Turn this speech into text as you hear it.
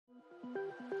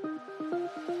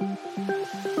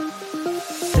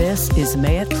This is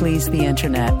May It Please the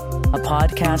Internet, a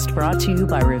podcast brought to you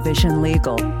by Revision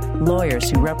Legal, lawyers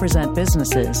who represent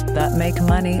businesses that make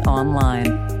money online.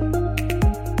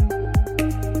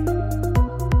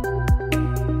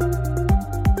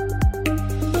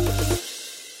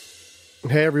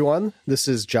 Hey everyone, this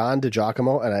is John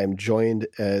DiGiacomo, and I'm joined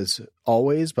as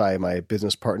always by my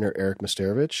business partner, Eric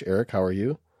Masterevich. Eric, how are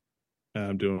you?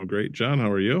 I'm doing great. John,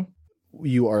 how are you?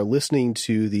 You are listening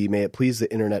to the May It Please the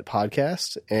Internet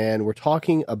podcast, and we're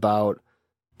talking about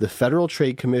the Federal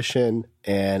Trade Commission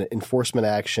and enforcement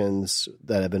actions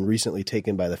that have been recently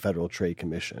taken by the Federal Trade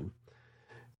Commission.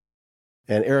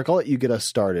 And Eric, I'll let you get us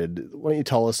started. Why don't you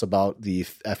tell us about the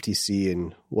FTC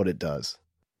and what it does?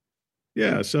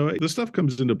 Yeah, so this stuff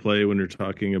comes into play when you're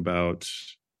talking about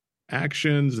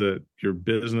actions that your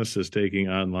business is taking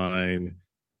online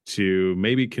to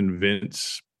maybe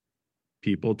convince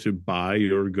people to buy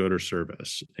your good or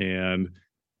service. And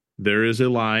there is a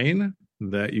line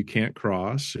that you can't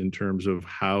cross in terms of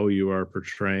how you are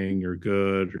portraying your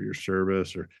good or your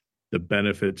service or the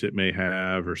benefits it may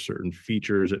have or certain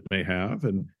features it may have.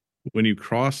 And when you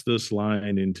cross this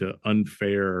line into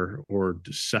unfair or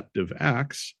deceptive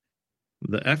acts,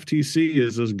 the FTC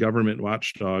is this government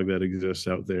watchdog that exists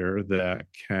out there that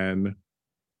can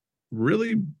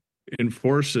really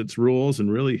enforce its rules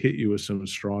and really hit you with some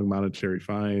strong monetary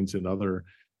fines and other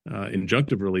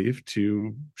injunctive relief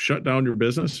to shut down your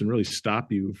business and really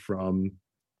stop you from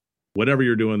whatever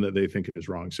you're doing that they think is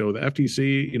wrong. So the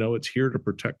FTC, it's here to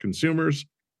protect consumers.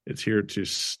 It's here to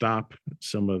stop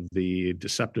some of the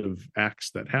deceptive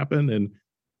acts that happen. And,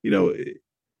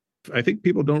 I think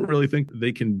people don't really think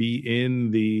they can be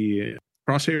in the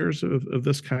crosshairs of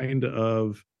this kind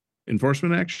of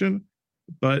enforcement action,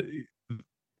 but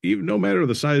even no matter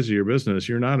the size of your business,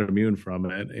 you're not immune from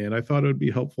it. And I thought it would be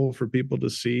helpful for people to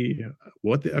see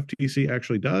what the FTC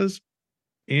actually does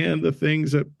and the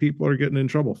things that people are getting in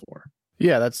trouble for.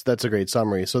 Yeah, that's a great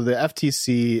summary. So the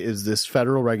FTC is this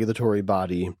federal regulatory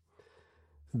body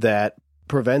that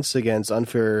prevents against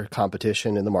unfair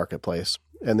competition in the marketplace.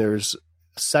 And there's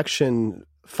Section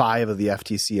 5 of the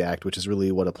FTC Act, which is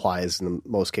really what applies in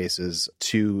most cases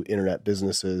to internet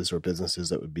businesses or businesses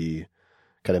that would be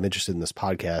kind of interested in this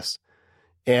podcast.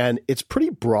 And it's pretty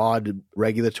broad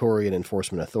regulatory and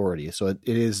enforcement authority. So it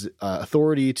is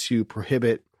authority to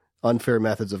prohibit unfair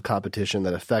methods of competition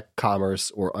that affect commerce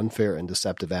or unfair and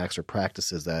deceptive acts or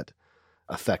practices that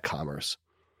affect commerce.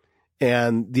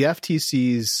 And the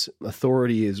FTC's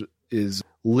authority is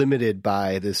limited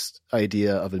by this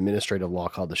idea of administrative law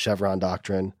called the Chevron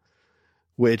Doctrine,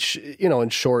 which, in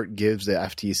short, gives the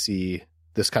FTC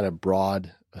this kind of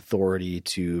broad authority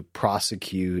to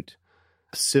prosecute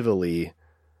civilly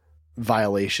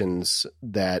violations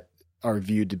that are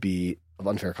viewed to be of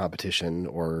unfair competition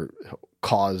or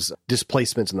cause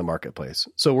displacements in the marketplace.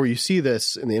 So where you see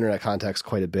this in the internet context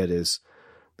quite a bit is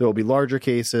there will be larger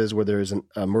cases where there's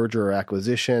a merger or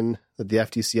acquisition that the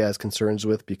FTC has concerns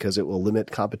with because it will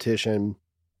limit competition.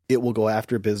 It will go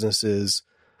after businesses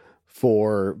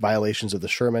for violations of the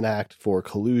Sherman Act, for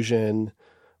collusion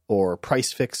or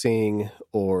price fixing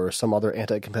or some other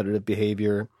anti-competitive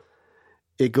behavior.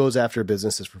 It goes after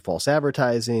businesses for false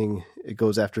advertising. It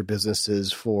goes after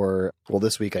businesses for,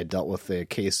 this week I dealt with a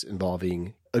case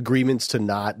involving agreements to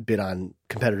not bid on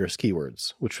competitors'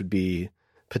 keywords, which would be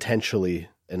potentially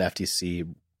an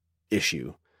FTC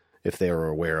issue if they were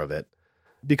aware of it,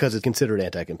 because it's considered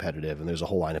anti-competitive. And there's a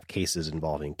whole line of cases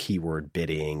involving keyword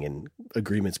bidding and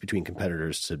agreements between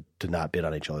competitors to not bid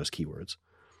on each other's keywords.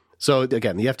 So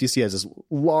again, the FTC has this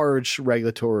large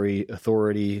regulatory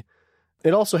authority.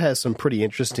 It also has some pretty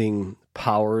interesting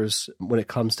powers when it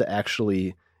comes to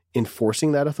actually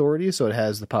enforcing that authority. So it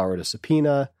has the power to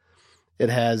subpoena. It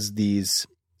has these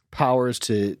powers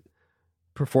to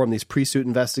perform these pre-suit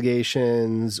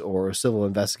investigations or civil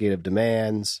investigative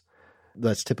demands.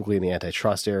 That's typically in the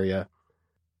antitrust area.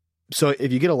 So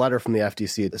if you get a letter from the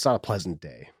FTC, it's not a pleasant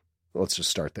day. Let's just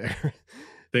start there.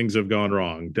 Things have gone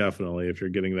wrong, definitely, if you're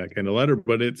getting that kind of letter.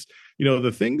 But it's,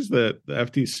 the things that the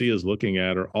FTC is looking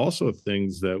at are also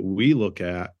things that we look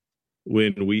at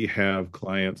when we have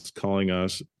clients calling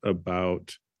us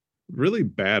about really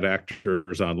bad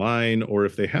actors online, or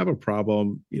if they have a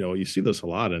problem, you see this a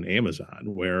lot on Amazon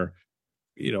where,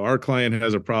 our client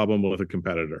has a problem with a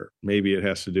competitor. Maybe it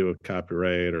has to do with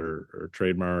copyright or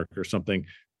trademark or something.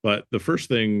 But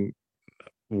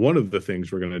one of the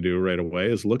things we're going to do right away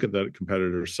is look at that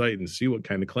competitor's site and see what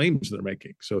kind of claims they're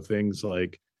making. So things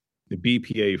like the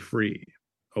BPA free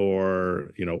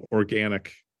or,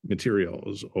 organic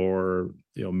materials or,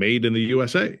 made in the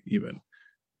USA even.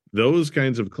 those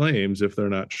kinds of claims, if they're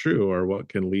not true, are what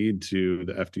can lead to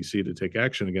the FTC to take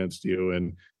action against you.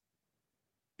 And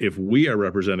if we are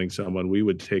representing someone, we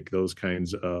would take those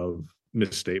kinds of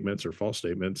misstatements or false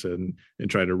statements and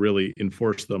try to really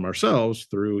enforce them ourselves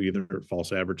through either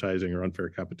false advertising or unfair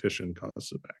competition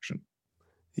causes of action.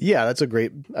 Yeah, that's a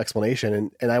great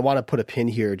explanation. And I want to put a pin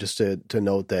here just to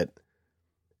note that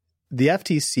the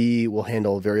FTC will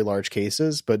handle very large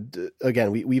cases, but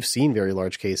again, we've seen very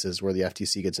large cases where the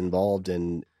FTC gets involved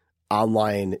in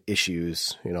online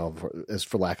issues,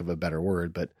 for lack of a better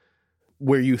word, but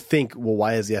where you think, well,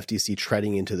 why is the FTC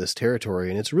treading into this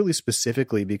territory? And it's really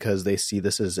specifically because they see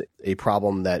this as a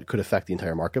problem that could affect the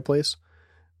entire marketplace.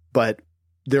 But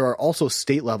there are also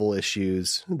state level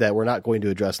issues that we're not going to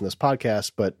address in this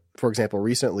podcast. But for example,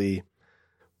 recently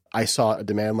I saw a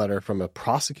demand letter from a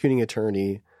prosecuting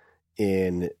attorney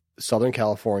in Southern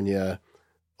California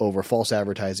over false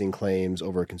advertising claims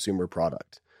over a consumer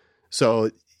product.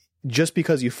 So just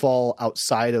because you fall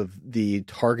outside of the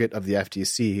target of the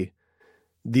FTC,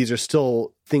 these are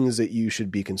still things that you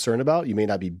should be concerned about. You may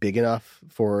not be big enough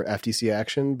for FTC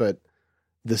action, but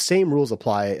the same rules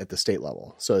apply at the state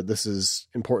level. So this is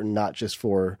important not just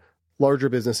for larger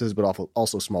businesses, but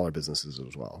also smaller businesses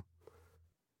as well.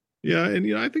 Yeah.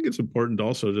 And, I think it's important to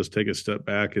also just take a step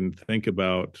back and think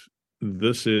about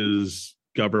this is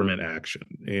government action.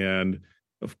 And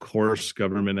of course,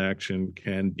 government action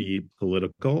can be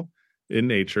political in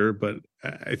nature, but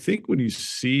I think when you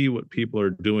see what people are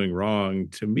doing wrong,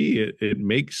 to me, it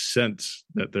makes sense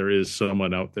that there is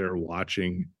someone out there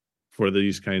watching for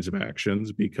these kinds of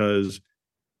actions, because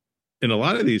in a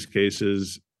lot of these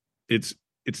cases, it's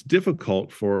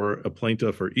difficult for a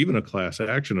plaintiff or even a class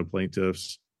action of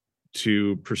plaintiffs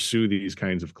to pursue these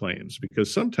kinds of claims,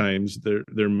 because sometimes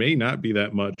there may not be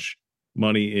that much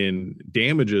money in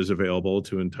damages available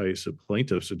to entice a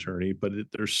plaintiff's attorney, but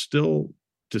there's still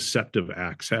deceptive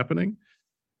acts happening.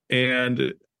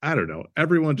 And I don't know,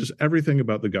 everything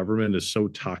about the government is so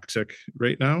toxic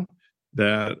right now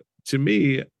that, to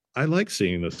me, I like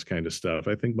seeing this kind of stuff.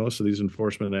 I think most of these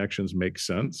enforcement actions make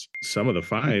sense. Some of the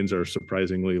fines are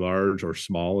surprisingly large or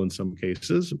small in some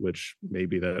cases, which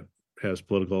maybe that has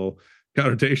political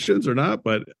connotations or not,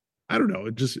 but I don't know.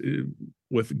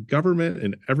 With government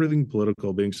and everything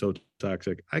political being so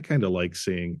toxic, I kind of like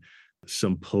seeing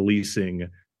some policing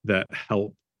that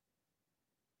help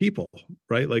people,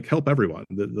 right? Like help everyone.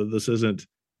 This isn't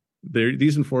there.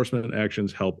 These enforcement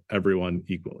actions help everyone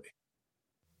equally.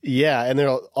 Yeah. And there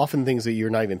are often things that you're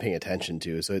not even paying attention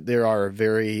to. So there are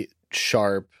very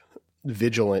sharp,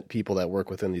 vigilant people that work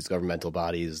within these governmental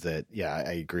bodies that, yeah,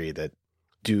 I agree, that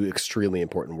do extremely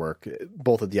important work,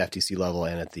 both at the FTC level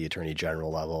and at the Attorney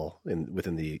General level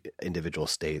within the individual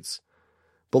states.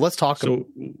 But let's talk.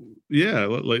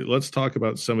 Let's talk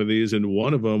about some of these. And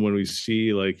one of them, when we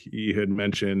see, like you had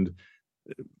mentioned,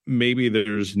 maybe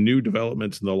there's new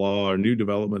developments in the law or new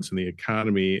developments in the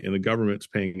economy and the government's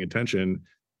paying attention.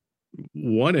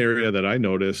 One area that I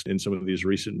noticed in some of these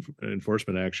recent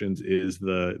enforcement actions is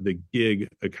the gig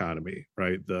economy,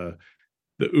 right? The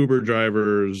Uber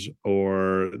drivers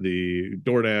or the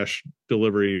DoorDash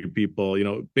delivery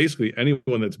people, basically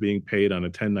anyone that's being paid on a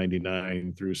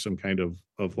 1099 through some kind of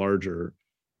larger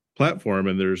platform.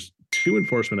 And there's two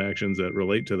enforcement actions that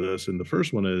relate to this. And the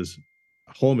first one is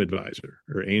Home Advisor,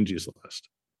 or Angie's List.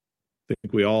 I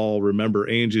think we all remember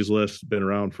Angie's List, been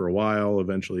around for a while.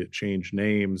 Eventually it changed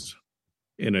names.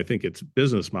 And I think its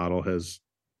business model has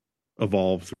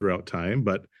evolved throughout time.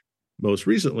 But most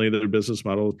recently, their business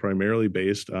model is primarily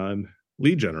based on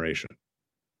lead generation.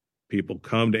 People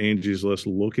come to Angie's List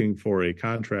looking for a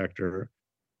contractor,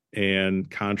 and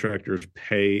contractors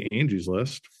pay Angie's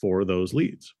List for those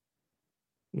leads.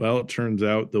 Well, it turns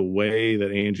out the way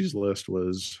that Angie's List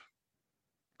was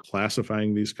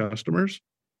classifying these customers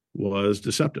was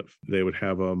deceptive. They would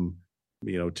have them,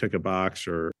 tick a box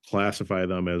or classify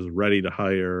them as ready to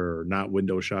hire or not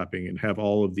window shopping, and have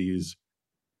all of these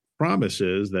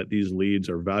promises that these leads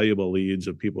are valuable leads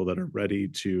of people that are ready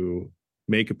to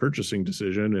make a purchasing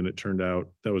decision. And it turned out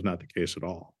that was not the case at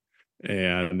all.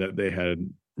 And that they had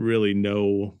really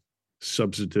no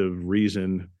substantive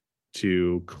reason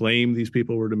to claim these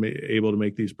people were able to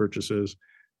make these purchases.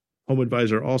 Home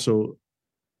Advisor also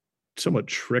somewhat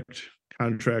tricked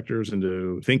contractors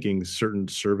into thinking certain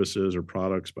services or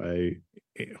products by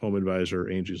Home Advisor,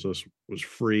 Angie's List, was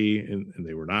free, and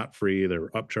they were not free. There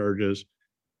were upcharges.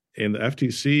 And the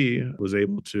FTC was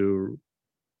able to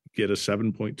get a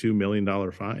 $7.2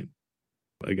 million fine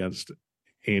against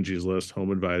Angie's List,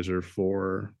 Home Advisor,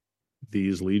 for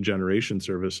these lead generation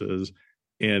services.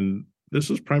 And this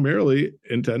was primarily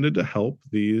intended to help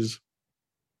these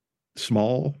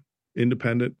small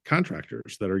independent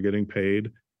contractors that are getting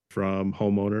paid from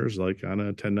homeowners like on a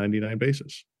 1099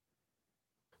 basis.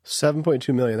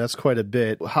 7.2 million. That's quite a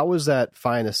bit. How was that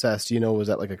fine assessed? Do you know, was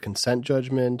that like a consent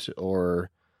judgment or?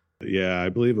 Yeah, I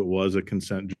believe it was a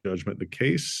consent judgment. The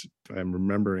case, if I'm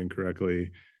remembering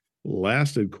correctly,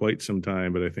 lasted quite some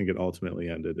time, but I think it ultimately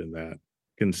ended in that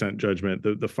consent judgment.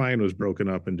 The fine was broken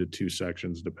up into two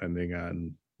sections depending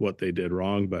on what they did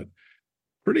wrong, but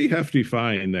pretty hefty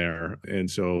fine there. And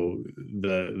so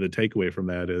the takeaway from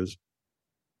that is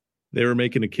they were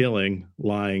making a killing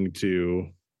lying to,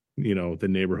 the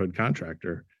neighborhood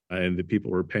contractor. And the people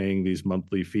were paying these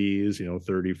monthly fees, $30,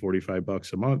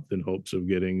 $45 a month in hopes of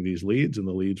getting these leads, and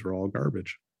the leads were all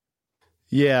garbage.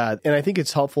 Yeah, and I think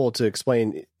it's helpful to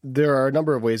explain there are a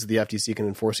number of ways that the FTC can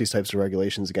enforce these types of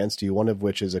regulations against you, one of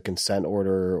which is a consent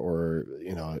order or,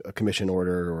 a commission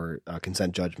order or a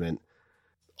consent judgment.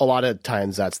 A lot of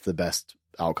times that's the best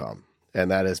outcome,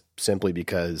 and that is simply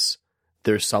because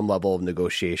there's some level of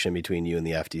negotiation between you and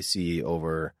the FTC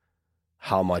over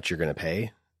how much you're going to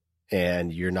pay,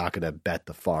 and you're not going to bet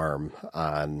the farm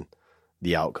on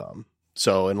the outcome.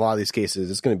 So in a lot of these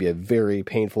cases, it's going to be a very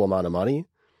painful amount of money,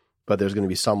 but there's going to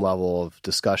be some level of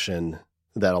discussion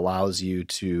that allows you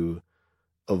to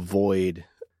avoid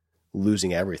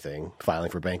losing everything,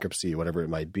 filing for bankruptcy, whatever it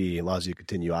might be, allows you to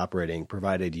continue operating,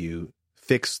 provided you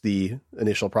fix the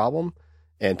initial problem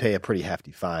and pay a pretty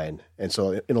hefty fine. And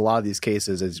so in a lot of these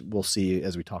cases, as we'll see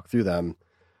as we talk through them,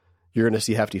 you're going to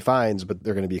see hefty fines, but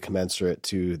they're going to be commensurate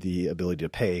to the ability to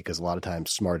pay, because a lot of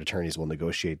times smart attorneys will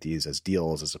negotiate these as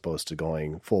deals as opposed to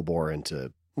going full bore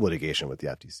into litigation with the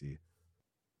FTC.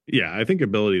 Yeah, I think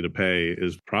ability to pay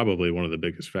is probably one of the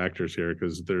biggest factors here,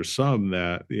 because there's some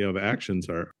that, the actions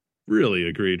are really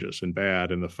egregious and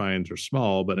bad and the fines are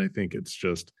small, but I think it's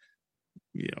just,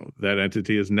 that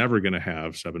entity is never going to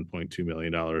have $7.2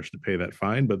 million to pay that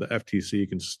fine, but the FTC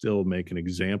can still make an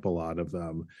example out of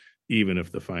them, even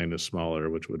if the fine is smaller,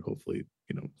 which would hopefully,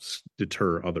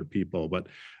 deter other people. But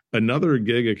another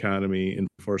gig economy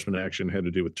enforcement action had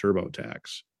to do with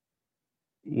TurboTax.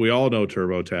 We all know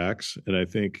TurboTax, and I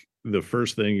think the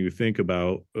first thing you think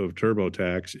about of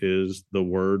TurboTax is the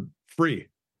word free.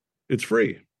 It's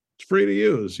free. It's free to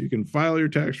use. You can file your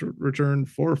tax return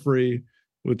for free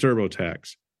with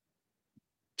TurboTax.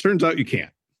 Turns out you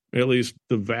can't. At least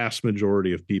the vast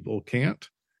majority of people can't.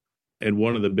 And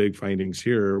one of the big findings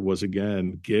here was,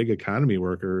 again, gig economy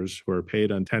workers who are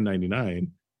paid on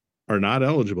 1099 are not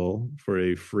eligible for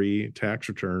a free tax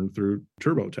return through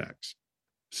TurboTax.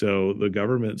 So the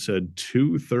government said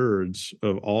 2/3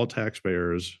 of all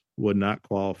taxpayers would not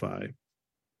qualify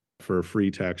for a free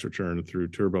tax return through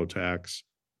TurboTax.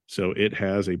 So it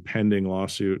has a pending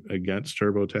lawsuit against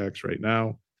TurboTax right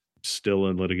now, still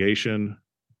in litigation,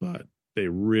 but they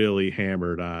really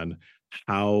hammered on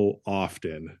how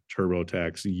often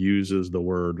TurboTax uses the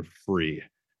word free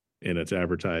in its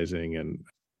advertising, and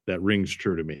that rings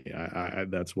true to me.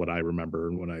 That's what I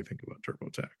remember when I think about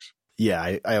TurboTax.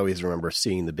 Yeah, I always remember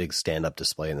seeing the big stand-up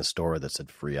display in the store that said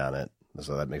free on it,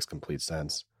 so that makes complete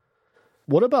sense.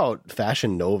 What about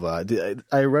Fashion Nova?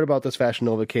 I read about this Fashion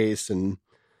Nova case, and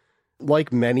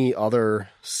like many other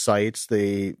sites,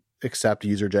 they accept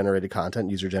user-generated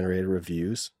content, user-generated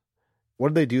reviews. What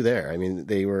did they do there? I mean,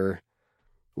 they were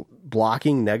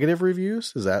blocking negative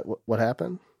reviews? Is that what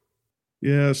happened?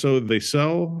 Yeah, so they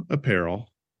sell apparel.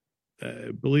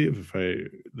 I believe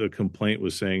the complaint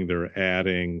was saying they're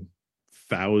adding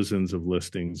thousands of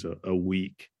listings a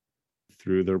week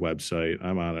through their website.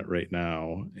 I'm on it right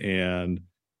now. And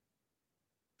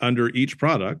under each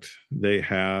product, they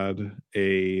had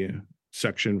a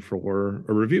section for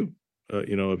a review,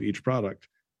 of each product.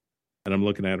 And I'm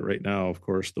looking at it right now. Of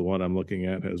course, the one I'm looking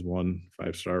at has 1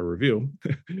 5-star review.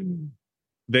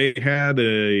 They had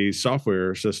a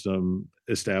software system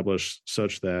established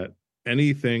such that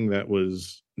anything that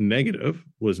was negative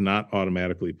was not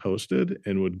automatically posted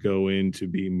and would go in to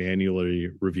be manually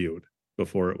reviewed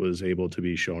before it was able to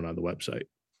be shown on the website.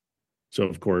 So,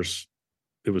 of course,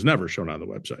 it was never shown on the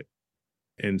website.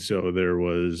 And so there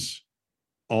was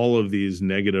all of these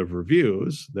negative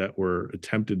reviews that were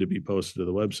attempted to be posted to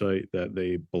the website that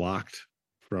they blocked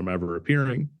from ever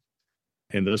appearing.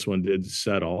 And this one did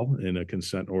settle in a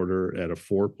consent order at a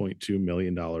 $4.2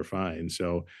 million fine.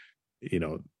 So,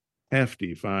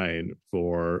 hefty fine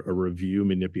for a review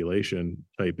manipulation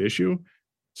type issue.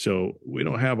 So we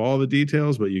don't have all the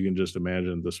details, but you can just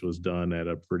imagine this was done at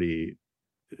a pretty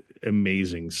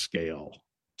amazing scale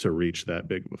to reach that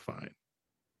big of a fine.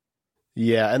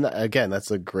 Yeah. And again,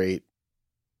 that's a great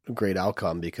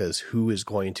outcome, because who is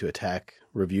going to attack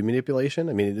review manipulation?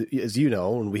 I mean, as you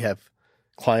know, when we have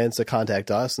clients that contact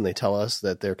us and they tell us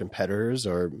that their competitors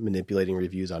are manipulating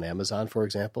reviews on Amazon, for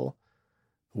example,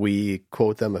 we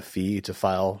quote them a fee to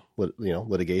file,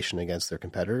 litigation against their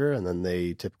competitor. And then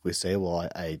they typically say, well,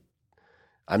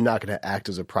 I'm not going to act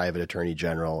as a private attorney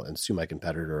general and sue my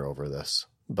competitor over this,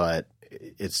 but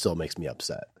it still makes me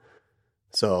upset.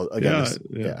 So again,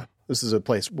 this is a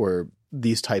place where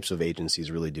these types of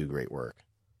agencies really do great work.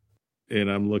 And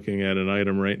I'm looking at an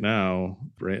item right now.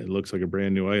 It looks like a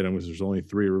brand new item because there's only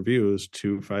 3 reviews,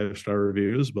 2 5-star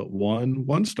reviews, but 1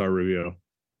 1-star review,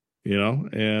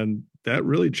 and that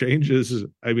really changes.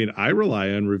 I mean, I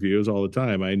rely on reviews all the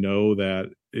time. I know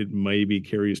that it maybe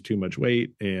carries too much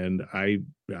weight. And I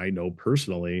know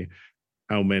personally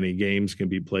how many games can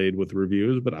be played with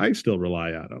reviews, but I still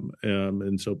rely on them.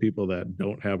 And so people that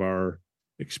don't have our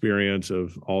experience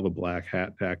of all the black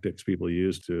hat tactics people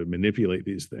use to manipulate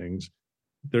these things,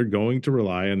 they're going to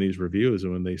rely on these reviews.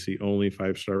 And when they see only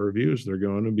 5-star reviews, they're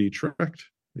going to be tricked.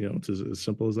 It's as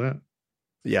simple as that.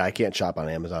 Yeah, I can't shop on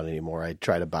Amazon anymore. I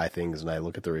try to buy things and I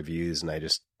look at the reviews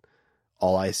and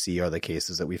all I see are the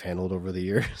cases that we've handled over the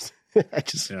years.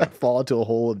 I fall into a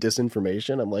hole of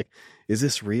disinformation. I'm like, is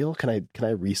this real? Can I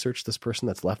research this person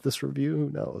that's left this review? Who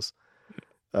knows?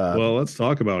 Well, let's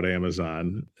talk about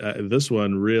Amazon. This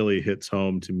one really hits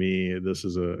home to me. This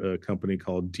is a company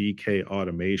called DK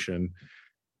Automation.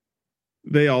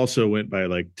 They also went by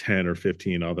like 10 or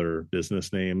 15 other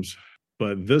business names,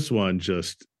 but this one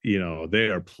just, they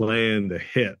are playing the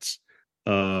hits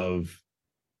of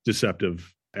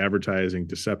deceptive advertising,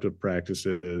 deceptive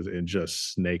practices, and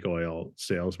just snake oil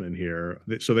salesmen here.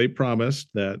 So they promised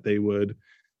that they would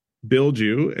build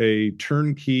you a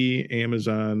turnkey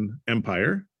Amazon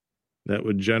empire that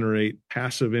would generate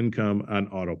passive income on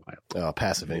autopilot.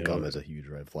 Passive income is a huge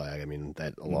red flag. I mean,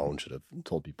 that alone should have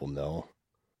told people no.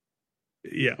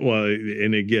 Yeah, well,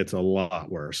 and it gets a lot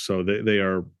worse. So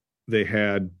they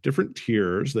had different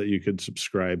tiers that you could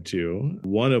subscribe to.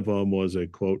 One of them was a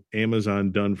quote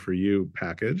Amazon done for you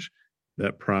package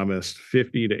that promised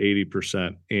 50 to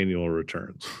 80% annual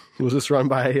returns. Was this run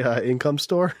by Income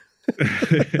Store?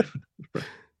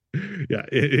 Yeah,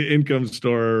 Income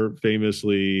Store,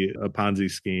 famously a Ponzi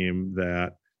scheme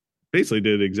that basically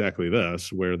did exactly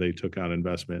this, where they took on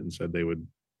investment and said they would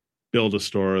build a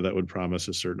store that would promise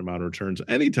a certain amount of returns.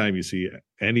 Anytime you see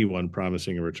anyone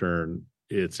promising a return,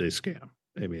 it's a scam.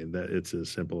 I mean, it's as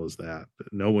simple as that.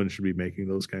 No one should be making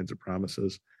those kinds of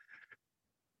promises.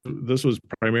 This was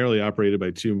primarily operated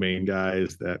by 2 main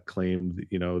guys that claimed,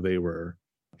 they were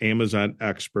Amazon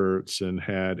experts and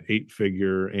had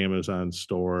 8-figure Amazon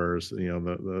stores,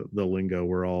 the lingo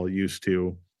we're all used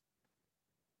to.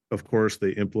 Of course,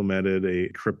 they implemented a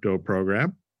crypto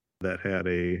program that had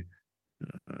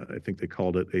I think they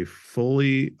called it a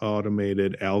fully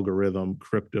automated algorithm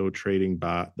crypto trading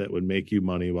bot that would make you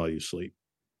money while you sleep.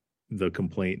 The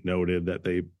complaint noted that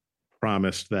they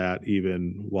promised that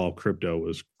even while crypto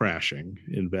was crashing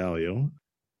in value.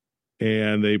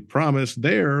 And they promised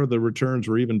the returns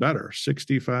were even better.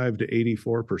 65 to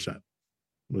 84%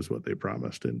 was what they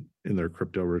promised in their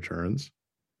crypto returns.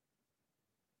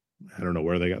 I don't know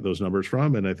where they got those numbers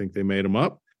from, and I think they made them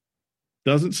up.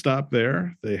 Doesn't stop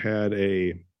there. They had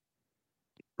a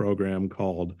program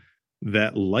called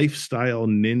That Lifestyle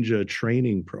Ninja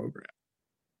Training Program,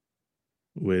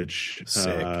 which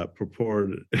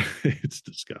purported, it's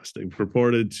disgusting,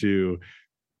 purported to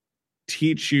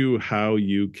teach you how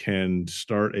you can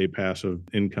start a passive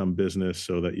income business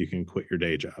so that you can quit your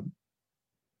day job.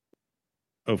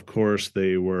 Of course,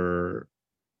 there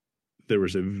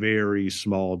was a very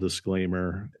small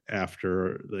disclaimer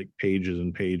after like pages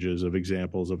and pages of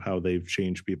examples of how they've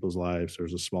changed people's lives.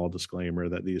 There's a small disclaimer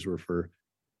that these were for,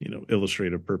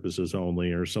 illustrative purposes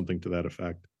only or something to that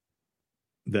effect.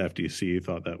 The FTC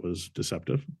thought that was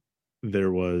deceptive.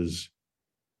 There was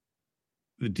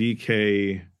the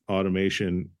DK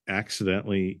Automation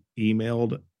accidentally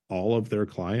emailed all of their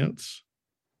clients.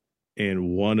 And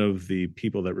one of the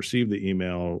people that received the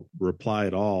email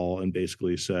replied all and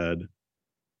basically said,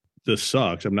 this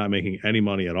sucks. I'm not making any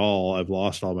money at all. I've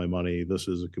lost all my money. This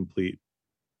is a complete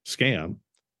scam.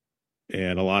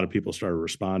 And a lot of people started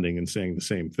responding and saying the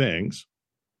same things.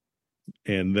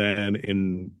 And then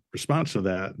in response to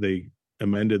that, they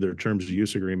amended their terms of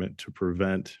use agreement to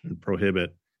prevent and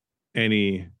prohibit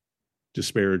any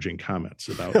disparaging comments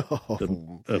about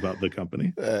the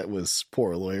company. That was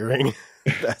poor lawyering.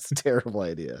 That's a terrible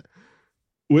idea.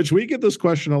 Which we get this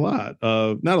question a lot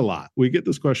of, not a lot. We get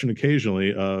this question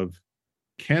occasionally of,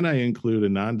 can I include a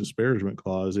non-disparagement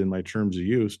clause in my terms of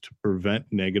use to prevent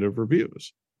negative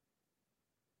reviews?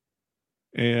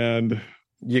 And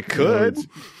you could.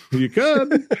 You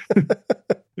could.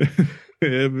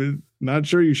 Not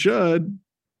sure you should.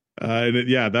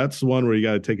 Yeah, that's one where you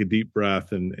got to take a deep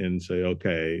breath and say,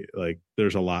 okay, like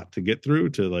there's a lot to get through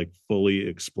to like fully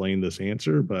explain this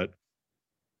answer, but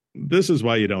this is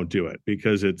why you don't do it,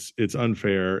 because it's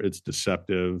unfair, it's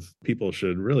deceptive. People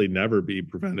should really never be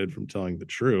prevented from telling the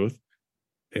truth.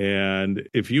 And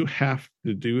if you have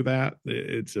to do that,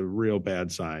 it's a real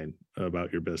bad sign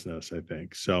about your business, I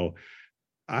think. So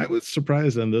I was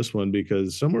surprised on this one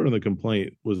because somewhere in the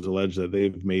complaint was alleged that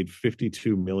they've made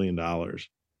 $52 million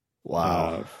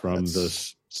Wow. from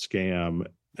this scam. Wow.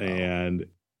 And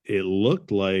it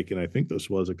looked like, and I think this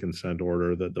was a consent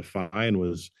order, that the fine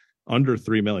was under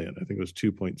 3 million. I think it was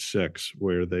 2.6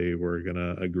 where they were going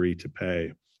to agree to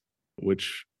pay,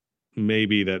 which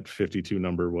maybe that 52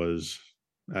 number was,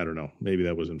 I don't know, maybe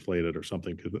that was inflated or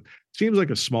something, because it seems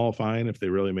like a small fine if they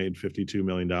really made $52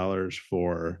 million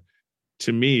for,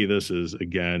 to me, this is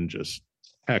again, just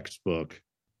textbook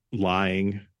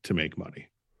lying to make money.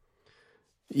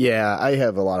 Yeah, I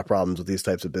have a lot of problems with these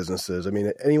types of businesses. I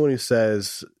mean, anyone who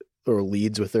says or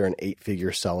leads with they're an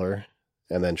 8-figure seller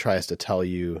and then tries to tell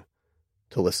you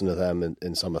to listen to them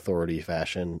in some authority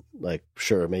fashion, like,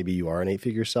 sure, maybe you are an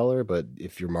 8-figure seller, but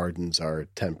if your margins are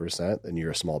 10%, then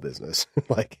you're a small business.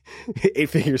 Like,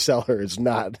 8-figure seller is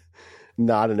not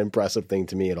an impressive thing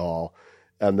to me at all.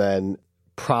 And then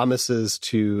promises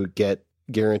to get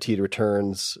guaranteed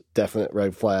returns, definite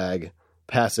red flag.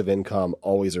 Passive income,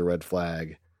 always a red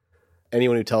flag.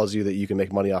 Anyone who tells you that you can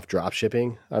make money off drop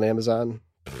shipping on Amazon,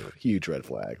 huge red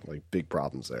flag, like big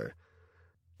problems there.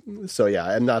 So yeah,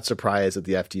 I'm not surprised that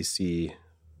the FTC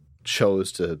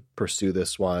chose to pursue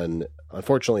this one.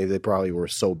 Unfortunately, they probably were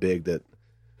so big that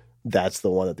that's the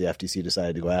one that the FTC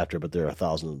decided to go after, but there are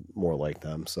 1,000 more like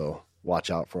them. So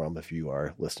watch out for them if you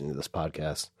are listening to this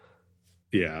podcast.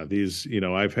 Yeah, these,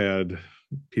 I've had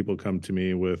people come to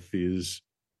me with these,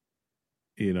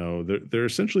 they're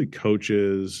essentially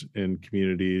coaches in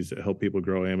communities that help people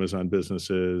grow Amazon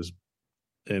businesses.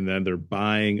 And then they're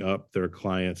buying up their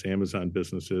clients' Amazon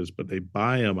businesses, but they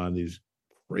buy them on these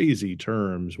crazy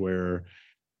terms where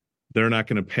they're not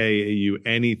going to pay you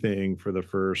anything for the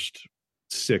first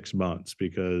 6 months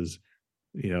because,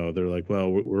 they're like,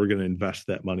 well, we're going to invest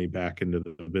that money back into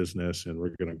the business and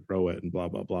we're going to grow it and blah,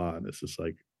 blah, blah. And it's just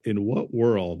like, in what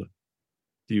world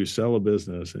do you sell a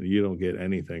business and you don't get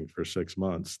anything for 6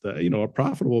 months? That, a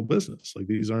profitable business, like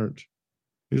these are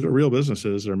real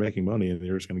businesses that are making money and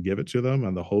you're just going to give it to them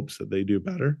on the hopes that they do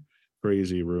better.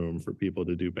 Crazy room for people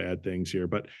to do bad things here.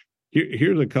 But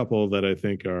here's a couple that I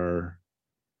think are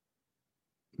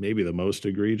maybe the most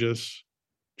egregious,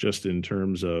 just in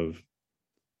terms of,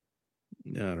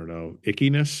 I don't know,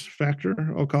 ickiness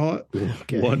factor, I'll call it.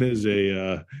 Okay. One is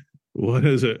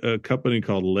a company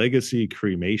called Legacy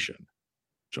Cremation,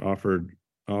 which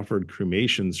offered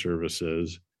cremation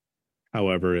services.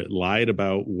 However, it lied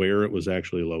about where it was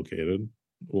actually located,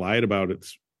 lied about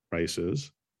its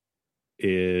prices,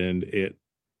 and it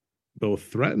both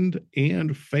threatened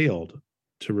and failed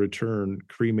to return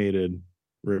cremated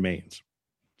remains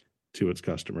to its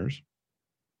customers.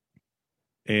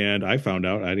 And I found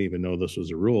out, I didn't even know this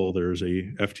was a rule.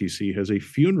 FTC has a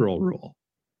funeral rule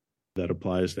that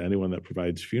applies to anyone that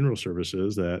provides funeral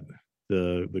services, that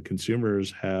the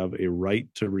consumers have a right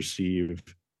to receive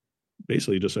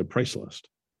basically just a price list,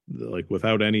 like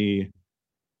without any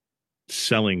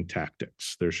selling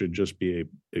tactics. There should just be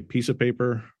a piece of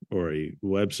paper or a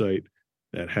website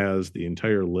that has the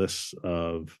entire list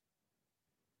of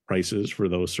prices for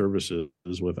those services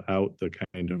without the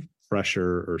kind of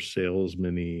pressure or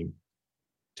salesman-y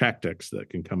tactics that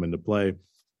can come into play.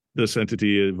 This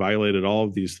entity violated all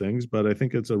of these things, but I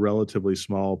think it's a relatively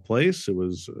small place. It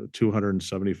was a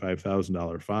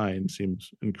 $275,000 fine.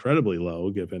 Seems incredibly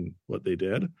low given what they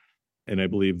did. And I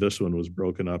believe this one was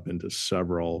broken up into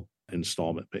several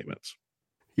installment payments.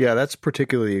 Yeah, that's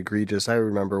particularly egregious. I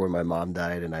remember when my mom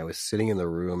died and I was sitting in the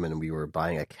room and we were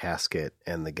buying a casket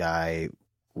and the guy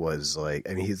was like,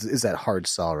 I mean, is that hard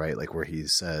sell, right? Like where he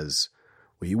says,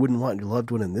 well, you wouldn't want your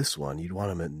loved one in this one. You'd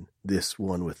want him in this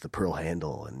one with the pearl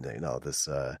handle and, this,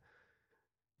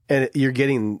 and you're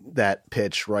getting that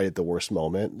pitch right at the worst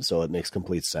moment. So it makes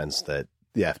complete sense that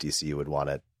the FTC would want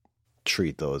to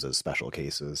treat those as special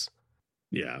cases.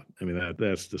 Yeah. I mean,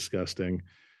 that's disgusting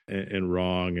and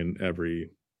wrong in every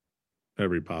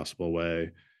possible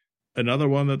way. Another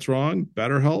one that's wrong,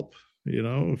 BetterHelp.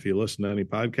 If you listen to any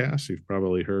podcasts, you've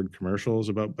probably heard commercials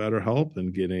about BetterHelp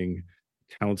and getting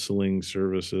counseling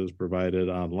services provided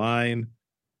online.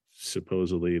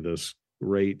 Supposedly this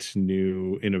great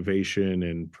new innovation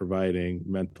in providing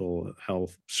mental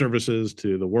health services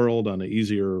to the world on an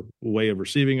easier way of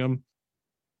receiving them.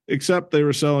 except they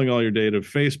were selling all your data to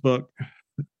Facebook,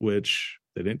 which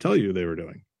they didn't tell you they were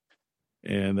doing.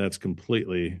 And that's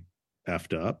completely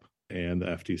effed up. And the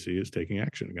FTC is taking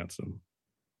action against them.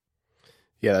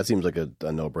 Yeah, that seems like a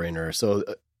no-brainer. So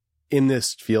in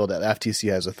this field, the FTC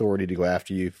has authority to go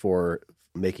after you for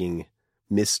making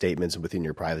misstatements within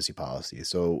your privacy policy.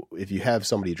 So if you have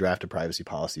somebody draft a privacy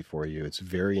policy for you, it's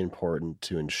very important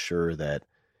to ensure that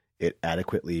it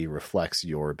adequately reflects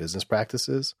your business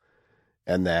practices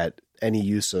and that any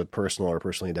use of personal or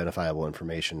personally identifiable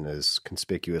information is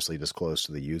conspicuously disclosed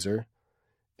to the user.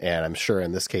 And I'm sure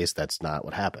in this case, that's not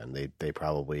what happened. They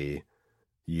probably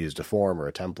used a form or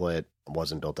a template,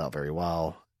 wasn't built out very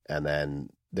well. And then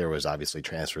there was obviously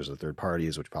transfers of third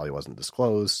parties, which probably wasn't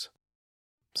disclosed.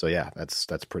 So yeah, that's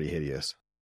pretty hideous.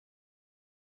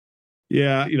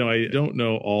 Yeah, I don't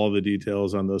know all the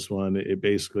details on this one. It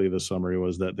basically, the summary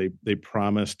was that they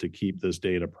promised to keep this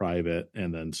data private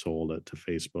and then sold it to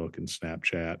Facebook and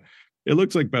Snapchat. It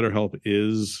looks like BetterHelp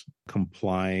is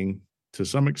complying to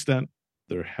some extent.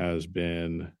 There has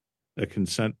been a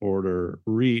consent order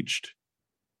reached,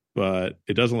 but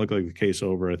it doesn't look like the case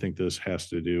over. I think this has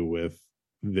to do with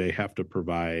they have to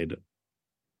provide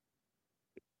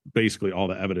basically all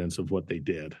the evidence of what they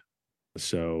did.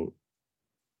 So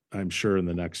I'm sure in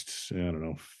the next,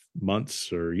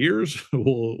 months or years,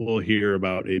 we'll hear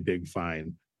about a big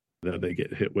fine that they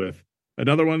get hit with.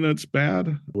 Another one that's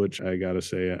bad, which I got to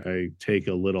say, I take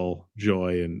a little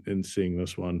joy in seeing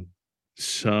this one.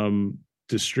 Some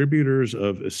distributors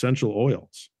of essential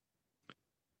oils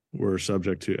were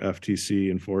subject to FTC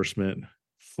enforcement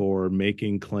for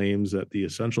making claims that the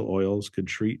essential oils could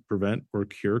treat, prevent, or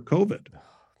cure COVID.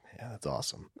 Yeah, that's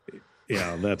awesome.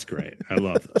 Yeah, that's great. I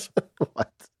love this.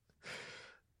 What?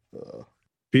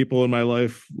 People in my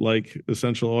life like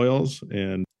essential oils,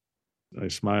 and I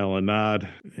smile and nod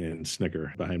and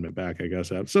snicker behind my back, I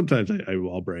guess. Sometimes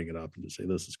I'll bring it up and just say,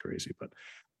 this is crazy. But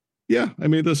yeah,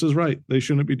 this is right. They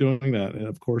shouldn't be doing that. And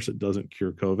of course, it doesn't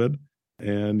cure COVID,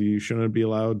 and you shouldn't be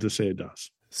allowed to say it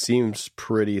does. Seems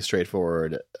pretty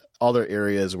straightforward. Other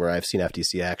areas where I've seen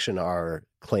FTC action are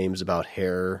claims about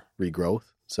hair regrowth.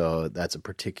 So that's a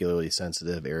particularly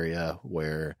sensitive area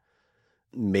where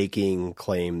making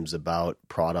claims about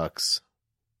products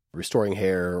restoring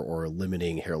hair or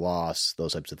limiting hair loss,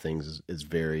 those types of things is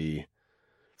very,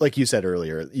 like you said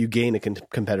earlier, you gain a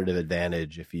competitive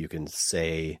advantage if you can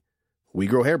say, we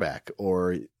grow hair back,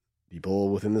 or people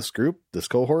within this group, this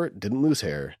cohort, didn't lose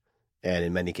hair. And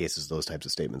in many cases, those types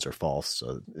of statements are false.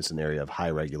 So it's an area of high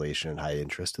regulation and high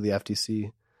interest to the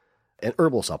FTC. And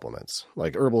herbal supplements,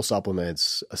 like herbal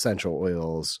supplements, essential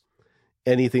oils,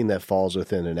 anything that falls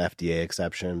within an FDA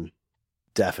exception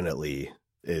definitely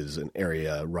is an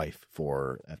area rife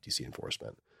for FTC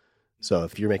enforcement. So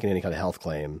if you're making any kind of health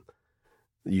claim,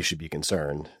 you should be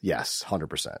concerned. Yes,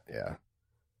 100%. Yeah.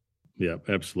 Yeah,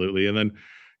 absolutely. And then,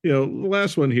 the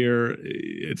last one here,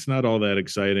 it's not all that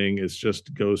exciting. It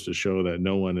just goes to show that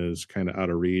no one is kind of out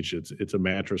of reach. It's a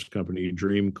mattress company,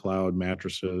 Dream Cloud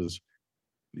Mattresses.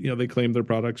 They claimed their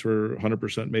products were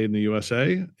 100% made in the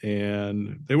USA,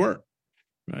 and they weren't.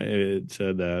 Right? It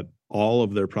said that all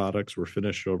of their products were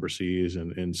finished overseas,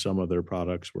 and some of their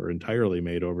products were entirely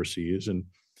made overseas. And,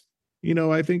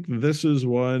 I think this is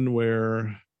one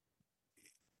where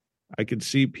I could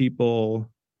see people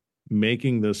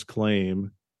making this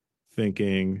claim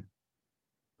thinking,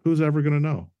 who's ever going to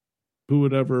know? Who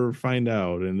would ever find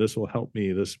out? And this will help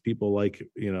me. This people like,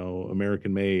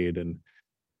 American made. And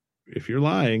if you're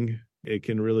lying, it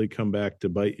can really come back to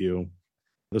bite you.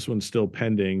 This one's still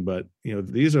pending, but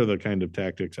these are the kind of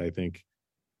tactics I think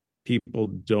people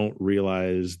don't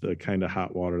realize the kind of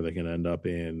hot water they can end up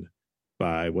in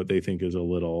by what they think is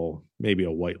maybe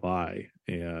a white lie.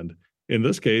 And in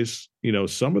this case,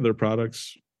 some of their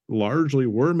products largely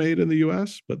were made in the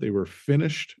US, but they were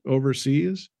finished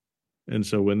overseas. And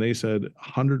so when they said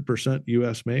 100%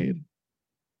 US made,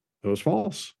 it was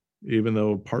false, even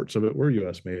though parts of it were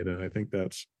US made. And I think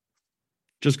that's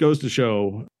just goes to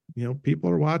show, people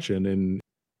are watching, and,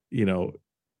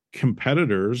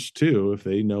 competitors too, if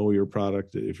they know your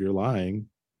product, if you're lying,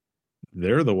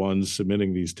 they're the ones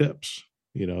submitting these tips.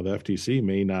 The FTC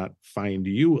may not find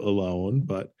you alone,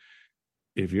 but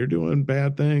if you're doing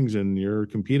bad things and you're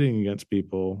competing against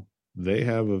people, they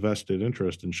have a vested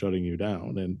interest in shutting you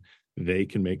down, and they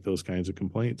can make those kinds of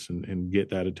complaints and get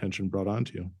that attention brought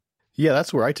onto you. Yeah,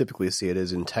 that's where I typically see it,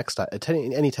 is in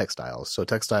any textiles. So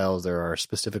textiles, there are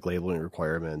specific labeling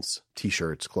requirements,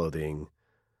 T-shirts, clothing.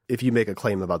 If you make a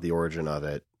claim about the origin of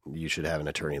it, you should have an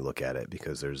attorney look at it,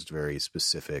 because there's very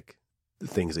specific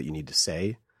things that you need to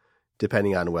say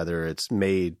depending on whether it's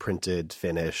made, printed,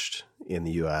 finished in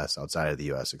the U.S., outside of the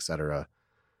U.S., et cetera.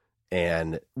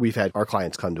 And we've had our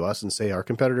clients come to us and say, our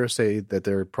competitors say that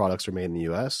their products are made in the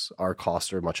U.S. Our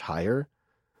costs are much higher.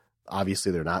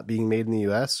 Obviously, they're not being made in the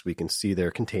U.S. We can see their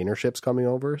container ships coming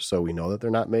over, so we know that they're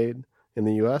not made in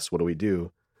the U.S. What do we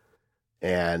do?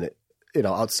 And,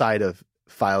 outside of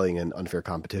filing an unfair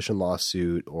competition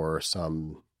lawsuit or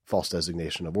some false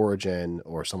designation of origin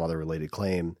or some other related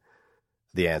claim,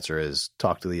 the answer is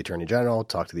talk to the Attorney General,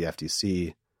 talk to the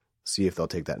FTC, see if they'll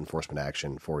take that enforcement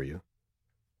action for you.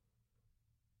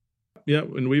 Yeah,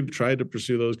 and we've tried to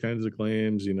pursue those kinds of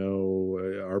claims.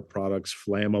 Our product's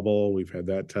flammable. We've had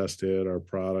that tested. Our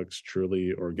product's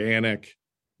truly organic.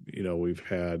 We've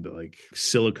had like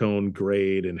silicone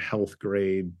grade and health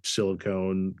grade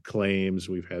silicone claims.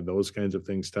 We've had those kinds of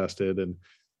things tested. And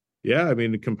yeah,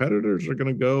 the competitors are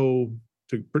going to go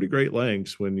to pretty great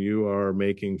lengths when you are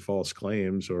making false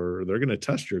claims, or they're going to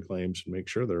test your claims and make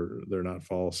sure they're not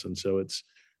false. And so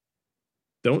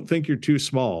don't think you're too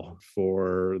small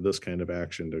for this kind of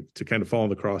action to kind of fall in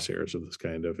the crosshairs of this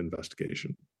kind of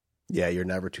investigation. Yeah, you're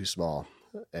never too small,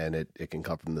 and it can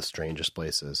come from the strangest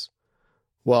places.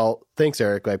 Well, thanks,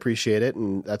 Eric. I appreciate it,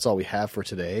 and that's all we have for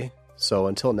today. So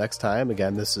until next time,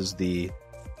 again, this is the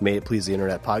May It Please the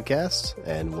Internet podcast,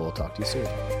 and we'll talk to you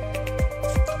soon.